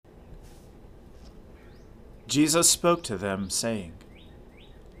Jesus spoke to them, saying,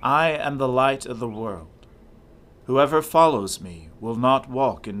 I am the light of the world. Whoever follows me will not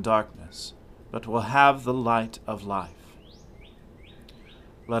walk in darkness, but will have the light of life.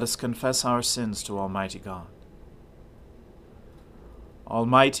 Let us confess our sins to Almighty God.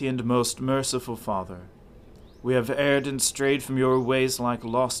 Almighty and most merciful Father, we have erred and strayed from your ways like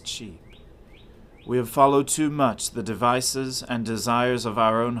lost sheep. We have followed too much the devices and desires of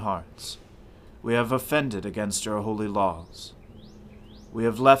our own hearts. We have offended against your holy laws. We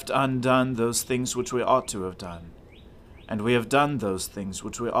have left undone those things which we ought to have done, and we have done those things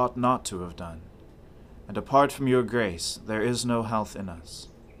which we ought not to have done. And apart from your grace, there is no health in us.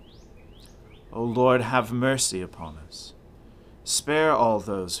 O Lord, have mercy upon us. Spare all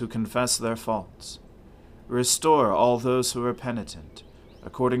those who confess their faults. Restore all those who are penitent,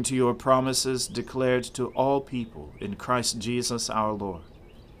 according to your promises declared to all people in Christ Jesus our Lord.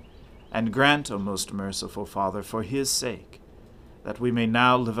 And grant, O most merciful Father, for his sake, that we may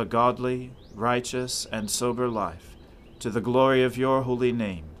now live a godly, righteous, and sober life, to the glory of your holy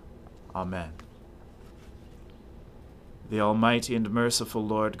name. Amen. The Almighty and merciful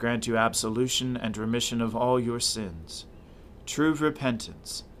Lord grant you absolution and remission of all your sins, true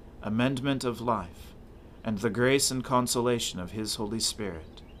repentance, amendment of life, and the grace and consolation of his Holy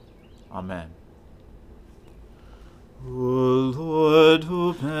Spirit. Amen. O Lord,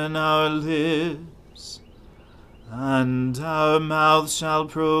 open our lips, and our mouth shall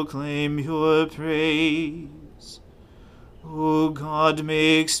proclaim your praise. O God,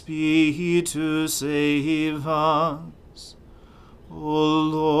 make speed to save us. O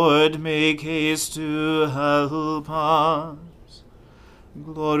Lord, make haste to help us.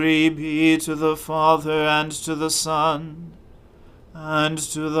 Glory be to the Father, and to the Son, and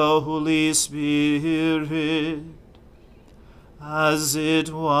to the Holy Spirit, as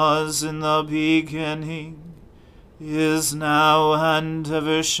it was in the beginning, is now, and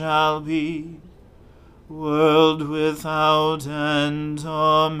ever shall be, world without end.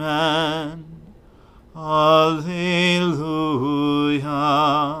 Amen. Alleluia.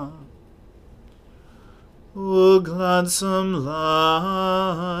 O gladsome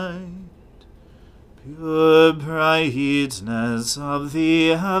light, pure brightness of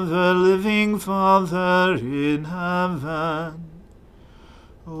the ever-living Father in heaven,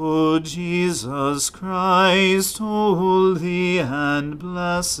 O Jesus Christ, holy and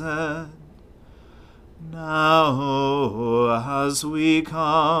blessed, now as we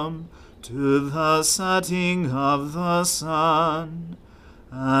come to the setting of the sun,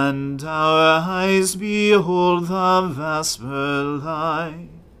 and our eyes behold the vesper light,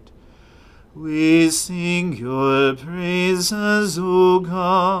 we sing your praises, O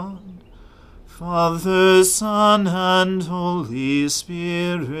God, Father, Son, and Holy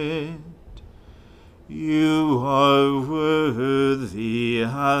Spirit. You are worthy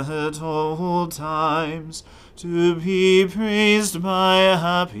at all times to be praised by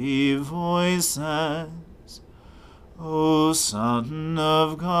happy voices, O Son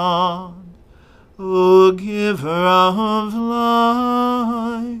of God, O Giver of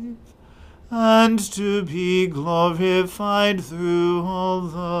life, and to be glorified through all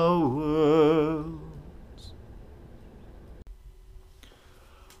the world.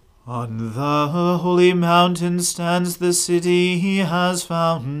 On the holy mountain stands the city he has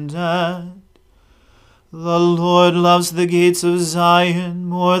founded. The Lord loves the gates of Zion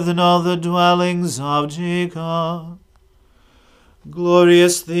more than all the dwellings of Jacob.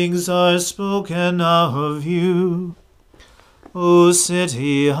 Glorious things are spoken of you, O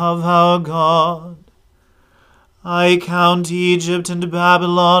city of our God. I count Egypt and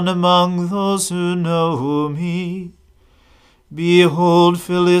Babylon among those who know me. Behold,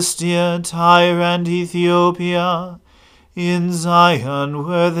 Philistia, Tyre, and Ethiopia, in Zion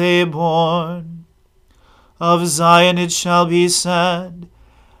were they born. Of Zion it shall be said,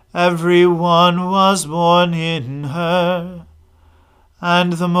 every one was born in her,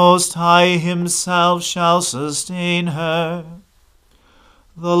 and the Most High himself shall sustain her.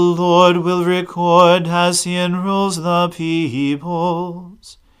 The Lord will record as he enrolls the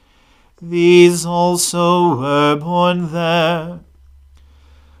peoples. These also were born there.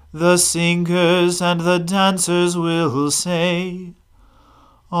 The singers and the dancers will say,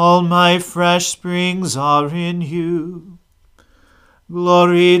 all my fresh springs are in you.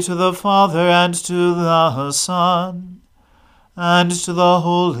 Glory to the Father, and to the Son, and to the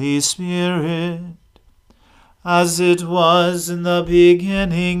Holy Spirit, as it was in the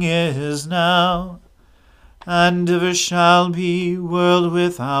beginning, is now, and ever shall be, world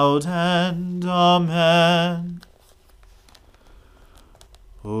without end. Amen.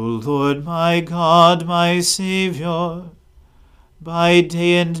 O Lord my God, my Saviour, by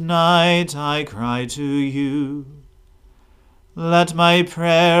day and night I cry to you. Let my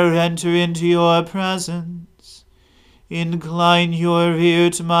prayer enter into your presence. Incline your ear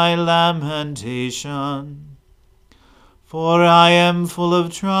to my lamentation. For I am full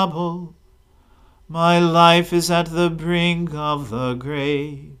of trouble. My life is at the brink of the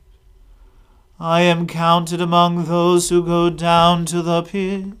grave. I am counted among those who go down to the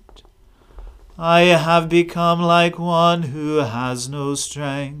pit. I have become like one who has no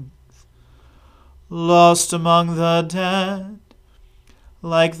strength, lost among the dead,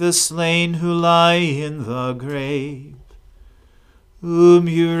 like the slain who lie in the grave, whom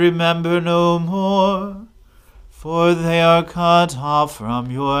you remember no more, for they are cut off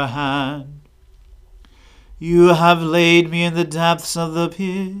from your hand. You have laid me in the depths of the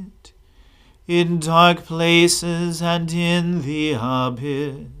pit, in dark places and in the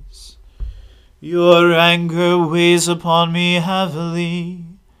abyss. Your anger weighs upon me heavily,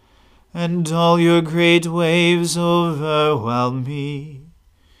 and all your great waves overwhelm me.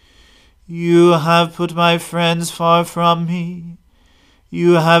 You have put my friends far from me.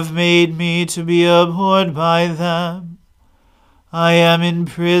 You have made me to be abhorred by them. I am in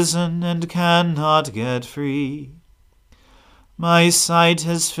prison and cannot get free. My sight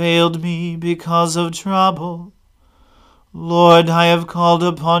has failed me because of trouble. Lord, I have called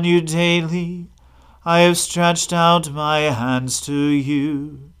upon you daily. I have stretched out my hands to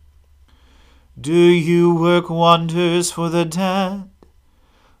you. Do you work wonders for the dead?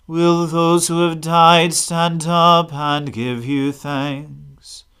 Will those who have died stand up and give you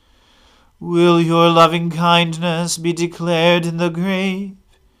thanks? Will your loving kindness be declared in the grave,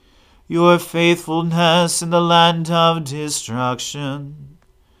 your faithfulness in the land of destruction?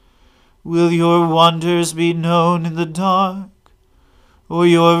 Will your wonders be known in the dark, or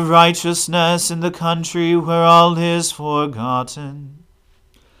your righteousness in the country where all is forgotten?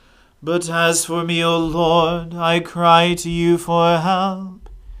 But as for me, O Lord, I cry to you for help.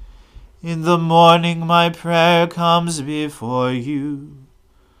 In the morning my prayer comes before you.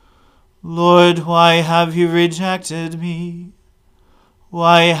 Lord, why have you rejected me?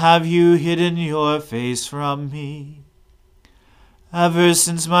 Why have you hidden your face from me? Ever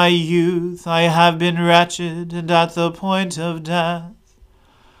since my youth I have been wretched and at the point of death.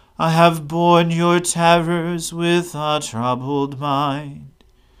 I have borne your terrors with a troubled mind.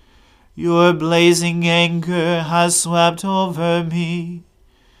 Your blazing anger has swept over me.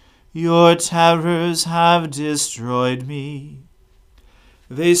 Your terrors have destroyed me.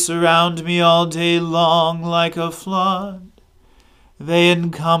 They surround me all day long like a flood. They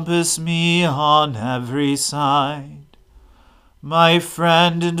encompass me on every side. My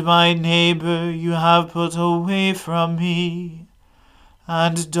friend and my neighbor you have put away from me,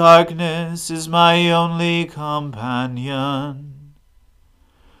 and darkness is my only companion.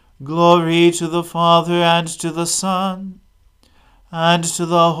 Glory to the Father and to the Son, and to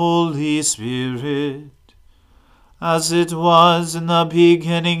the Holy Spirit, as it was in the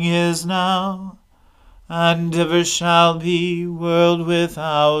beginning, is now, and ever shall be, world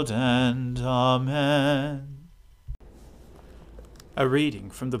without end. Amen. A reading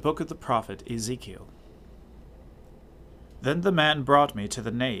from the book of the prophet Ezekiel. Then the man brought me to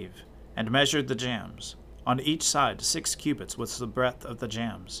the nave, and measured the jambs. On each side 6 cubits was the breadth of the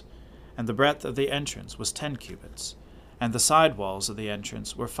jambs, and the breadth of the entrance was 10 cubits, and the side walls of the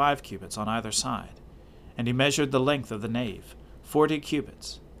entrance were 5 cubits on either side. And he measured the length of the nave, 40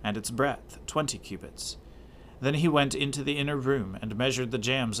 cubits, and its breadth 20 cubits. Then he went into the inner room and measured the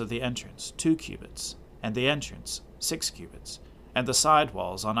jambs of the entrance, 2 cubits, and the entrance 6 cubits, and the side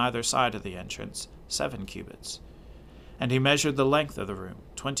walls on either side of the entrance 7 cubits. And he measured the length of the room,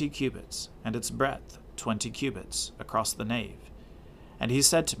 20 cubits, and its breadth 20 cubits, across the nave. And he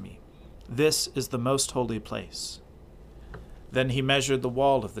said to me, This is the most holy place. Then he measured the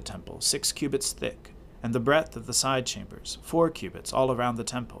wall of the temple, 6 cubits thick, and the breadth of the side chambers, 4 cubits all around the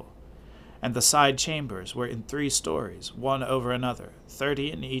temple. And the side chambers were in 3 stories, one over another,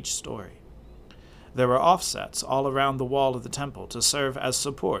 30 in each story. There were offsets all around the wall of the temple to serve as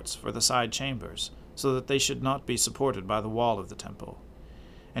supports for the side chambers, so that they should not be supported by the wall of the temple.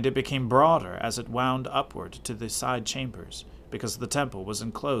 And it became broader as it wound upward to the side chambers, because the temple was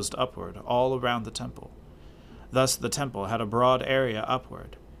enclosed upward all around the temple. Thus the temple had a broad area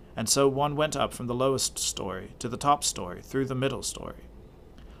upward, and so one went up from the lowest story to the top story through the middle story.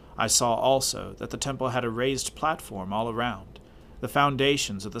 I saw also that the temple had a raised platform all around. The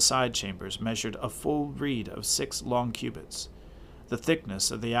foundations of the side chambers measured a full reed of 6 long cubits. The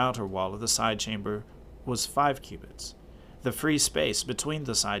thickness of the outer wall of the side chamber was 5 cubits. The free space between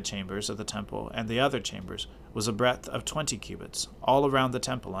the side chambers of the temple and the other chambers was a breadth of 20 cubits, all around the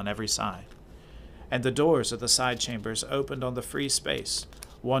temple on every side. And the doors of the side chambers opened on the free space,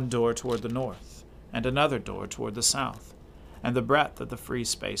 one door toward the north, and another door toward the south, and the breadth of the free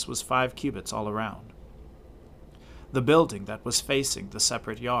space was 5 cubits all around. The building that was facing the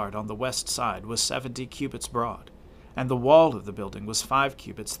separate yard on the west side was 70 cubits broad, and the wall of the building was 5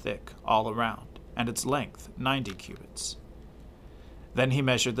 cubits thick all around, and its length 90 cubits. Then he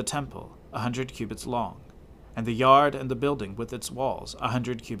measured the temple, 100 cubits long, and the yard and the building with its walls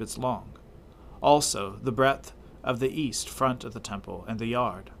 100 cubits long. Also the breadth of the east front of the temple and the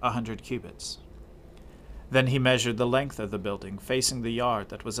yard 100 cubits. Then he measured the length of the building facing the yard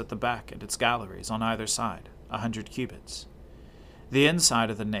that was at the back and its galleries on either side, 100 cubits. The inside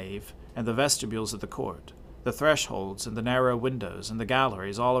of the nave and the vestibules of the court, the thresholds and the narrow windows and the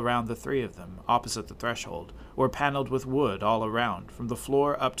galleries all around the 3 of them, opposite the threshold, were paneled with wood all around, from the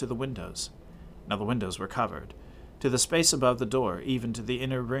floor up to the windows. Now the windows were covered, to the space above the door, even to the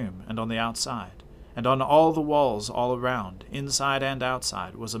inner room and on the outside. And on all the walls all around, inside and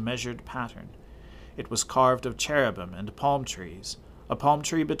outside, was a measured pattern. It was carved of cherubim and palm trees, a palm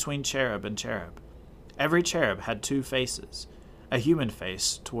tree between cherub and cherub. Every cherub had 2 faces, a human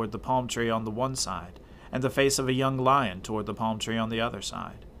face toward the palm tree on the one side, and the face of a young lion toward the palm tree on the other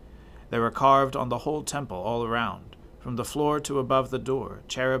side. They were carved on the whole temple all around. From the floor to above the door,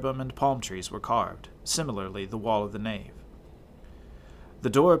 cherubim and palm trees were carved, similarly the wall of the nave. The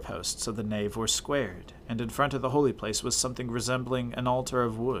doorposts of the nave were squared, and in front of the holy place was something resembling an altar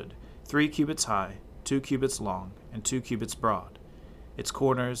of wood, 3 cubits high, 2 cubits long, and 2 cubits broad. Its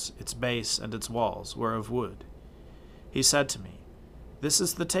corners, its base, and its walls were of wood. He said to me, "This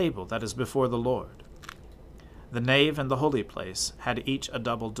is the table that is before the Lord." The nave and the holy place had each a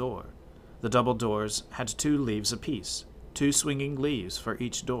double door. The double doors had 2 leaves apiece, 2 swinging leaves for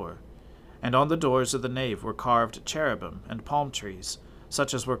each door. And on the doors of the nave were carved cherubim and palm trees,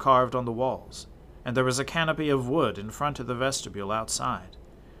 such as were carved on the walls. And there was a canopy of wood in front of the vestibule outside.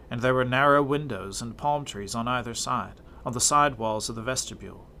 And there were narrow windows and palm trees on either side, on the side walls of the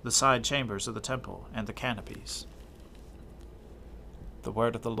vestibule, the side chambers of the temple, and the canopies. The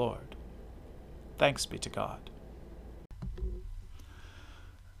word of the Lord. Thanks be to God.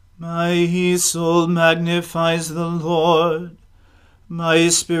 My soul magnifies the Lord. My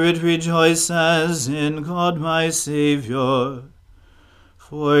spirit rejoices in God my Saviour.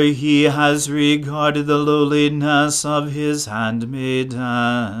 For he has regarded the lowliness of his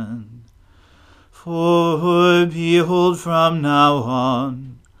handmaiden. For behold, from now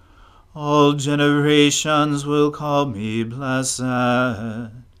on, all generations will call me blessed.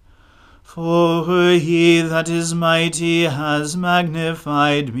 For he that is mighty has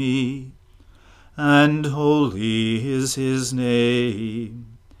magnified me, and holy is his name.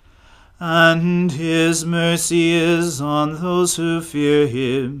 And his mercy is on those who fear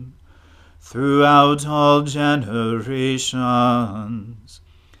him throughout all generations.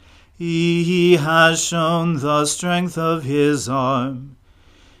 He has shown the strength of his arm.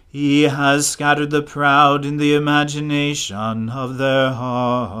 He has scattered the proud in the imagination of their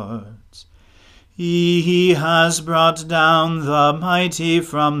hearts. He has brought down the mighty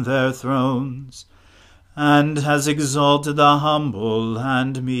from their thrones, and has exalted the humble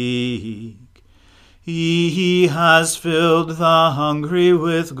and meek. He has filled the hungry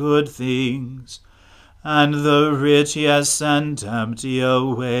with good things, and the rich he has sent empty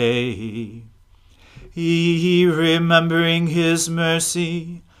away. He, remembering his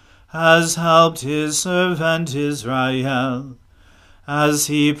mercy, has helped his servant Israel, as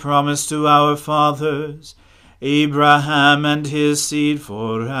he promised to our fathers, Abraham and his seed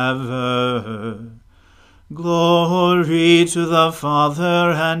forever. Glory to the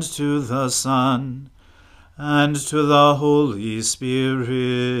Father, and to the Son, and to the Holy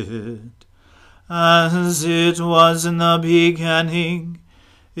Spirit, as it was in the beginning,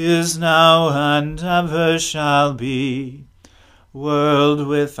 is now, and ever shall be, world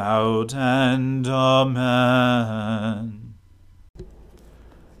without end. Amen.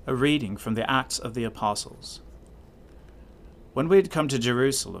 A reading from the Acts of the Apostles. When we had come to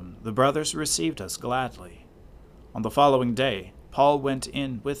Jerusalem, the brothers received us gladly. On the following day, Paul went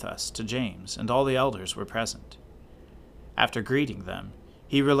in with us to James, and all the elders were present. After greeting them,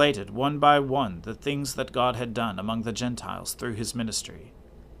 he related one by one the things that God had done among the Gentiles through his ministry.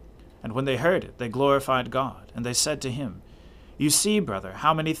 And when they heard it, they glorified God, and they said to him, "You see, brother,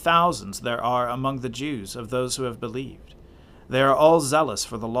 how many thousands there are among the Jews of those who have believed. They are all zealous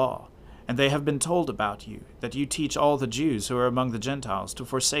for the law, and they have been told about you, that you teach all the Jews who are among the Gentiles to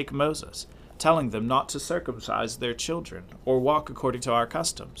forsake Moses, telling them not to circumcise their children, or walk according to our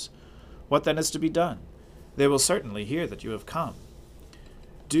customs. What then is to be done? They will certainly hear that you have come.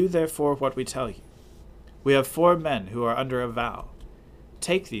 Do therefore what we tell you. We have 4 men who are under a vow.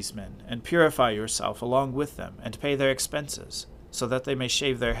 Take these men, and purify yourself along with them, and pay their expenses, so that they may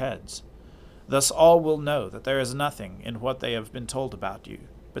shave their heads. Thus all will know that there is nothing in what they have been told about you,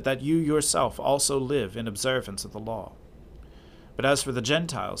 but that you yourself also live in observance of the law. But as for the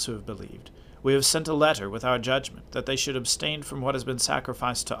Gentiles who have believed, we have sent a letter with our judgment, that they should abstain from what has been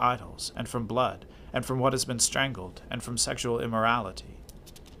sacrificed to idols, and from blood, and from what has been strangled, and from sexual immorality.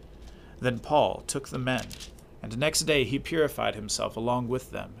 Then Paul took the men, and next day he purified himself along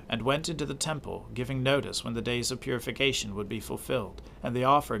with them, and went into the temple, giving notice when the days of purification would be fulfilled, and the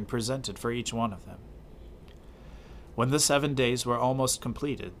offering presented for each one of them. When the 7 days were almost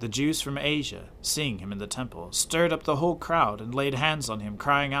completed, the Jews from Asia, seeing him in the temple, stirred up the whole crowd, and laid hands on him,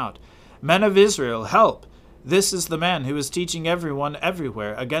 crying out, Men of Israel, help! This is the man who is teaching everyone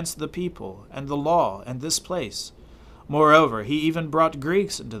everywhere against the people, and the law, and this place. Moreover, he even brought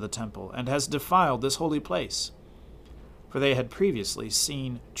Greeks into the temple, and has defiled this holy place. For they had previously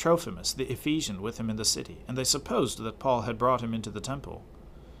seen Trophimus the Ephesian with him in the city, and they supposed that Paul had brought him into the temple.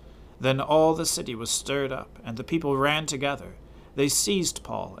 Then all the city was stirred up, and the people ran together. They seized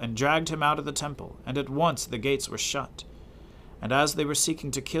Paul, and dragged him out of the temple, and at once the gates were shut. And as they were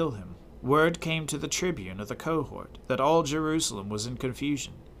seeking to kill him, word came to the tribune of the cohort that all Jerusalem was in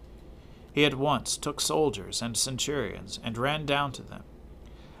confusion. He at once took soldiers and centurions, and ran down to them.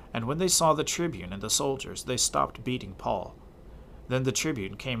 And when they saw the tribune and the soldiers, they stopped beating Paul. Then the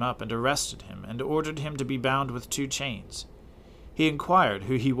tribune came up and arrested him, and ordered him to be bound with 2 chains. He inquired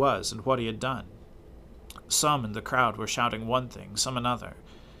who he was and what he had done. Some in the crowd were shouting one thing, some another.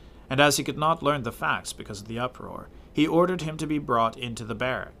 And as he could not learn the facts because of the uproar, he ordered him to be brought into the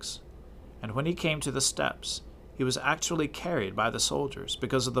barracks. And when he came to the steps, he was actually carried by the soldiers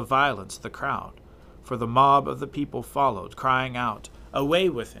because of the violence of the crowd, for the mob of the people followed, crying out, Away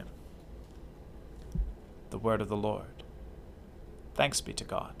with him! The word of the Lord. Thanks be to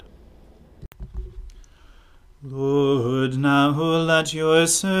God. Lord, now let your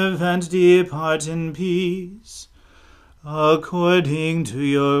servant depart in peace, according to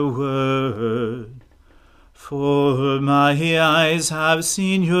your word. For my eyes have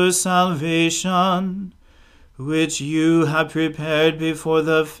seen your salvation, which you have prepared before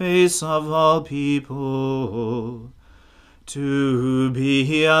the face of all people, to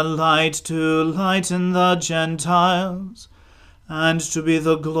be a light to lighten the Gentiles, and to be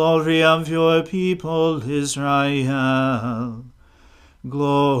the glory of your people Israel.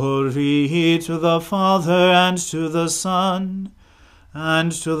 Glory to the Father, and to the Son,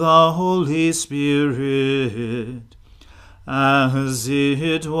 and to the Holy Spirit, as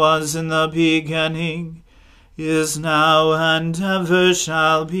it was in the beginning, is now, and ever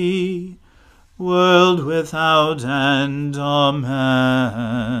shall be, world without end. Amen.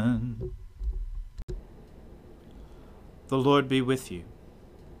 The Lord be with you.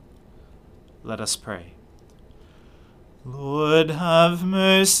 Let us pray. Lord, have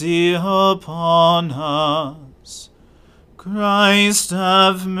mercy upon us. Christ,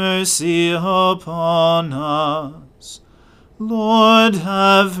 have mercy upon us. Lord,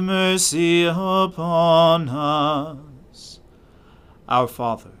 have mercy upon us. Our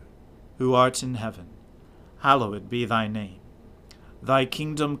Father, who art in heaven, hallowed be thy name. Thy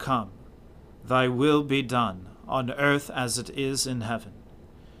kingdom come, thy will be done, on earth as it is in heaven.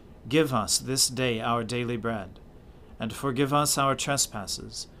 Give us this day our daily bread, and forgive us our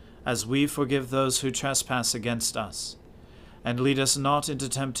trespasses, as we forgive those who trespass against us. And lead us not into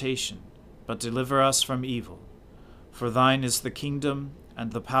temptation, but deliver us from evil. For thine is the kingdom,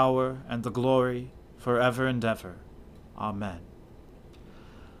 and the power, and the glory, forever and ever. Amen.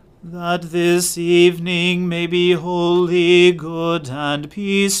 That this evening may be holy, good, and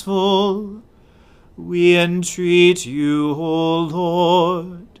peaceful, we entreat you, O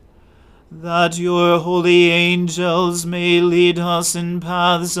Lord, that your holy angels may lead us in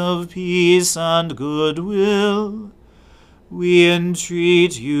paths of peace and goodwill. We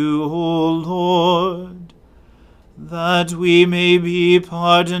entreat you, O Lord, that we may be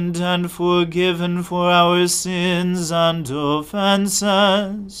pardoned and forgiven for our sins and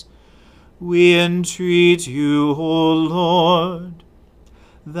offenses. We entreat you, O Lord,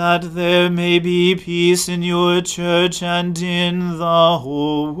 that there may be peace in your church and in the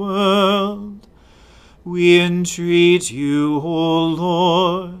whole world. We entreat you, O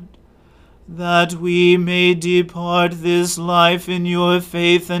Lord, that we may depart this life in your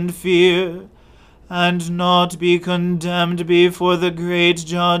faith and fear, and not be condemned before the great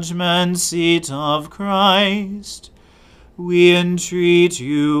judgment seat of Christ, we entreat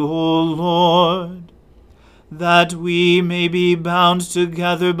you, O Lord, that we may be bound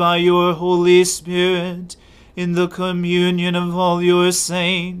together by your Holy Spirit in the communion of all your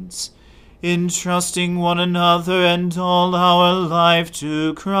saints, entrusting one another and all our life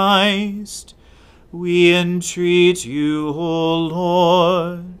to Christ. We entreat you, O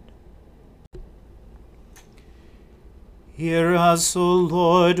Lord. Hear us, O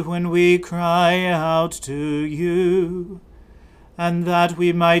Lord, when we cry out to you, and that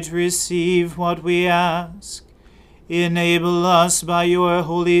we might receive what we ask, enable us by your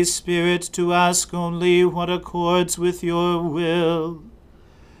Holy Spirit to ask only what accords with your will.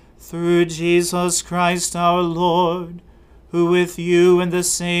 Through Jesus Christ our Lord, who with you in the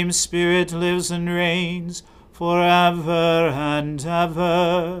same Spirit lives and reigns forever and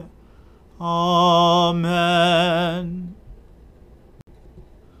ever. Amen.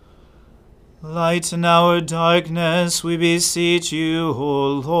 Lighten our darkness, we beseech you, O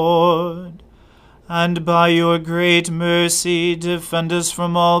Lord, and by your great mercy defend us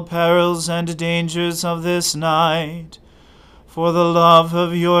from all perils and dangers of this night, for the love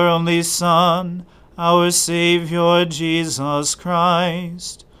of your only Son, our Saviour Jesus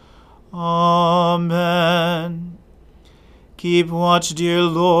Christ. Amen. Keep watch, dear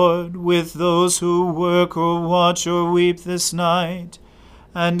Lord, with those who work or watch or weep this night,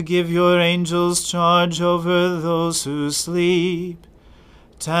 and give your angels charge over those who sleep.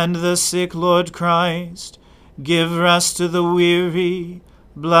 Tend the sick, Lord Christ. Give rest to the weary.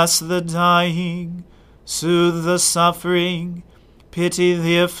 Bless the dying. Soothe the suffering. Pity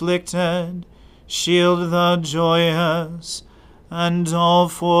the afflicted. Shield the joyous. And all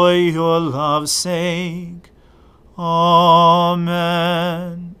for your love's sake. Amen.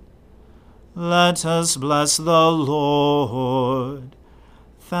 Let us bless the Lord.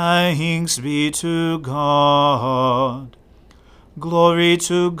 Thanks be to God. Glory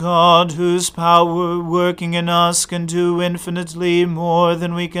to God, whose power working in us can do infinitely more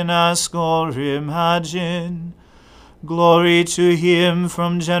than we can ask or imagine. Glory to him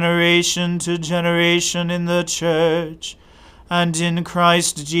from generation to generation in the church, and in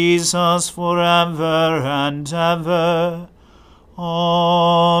Christ Jesus forever and ever.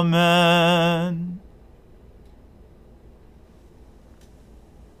 Amen.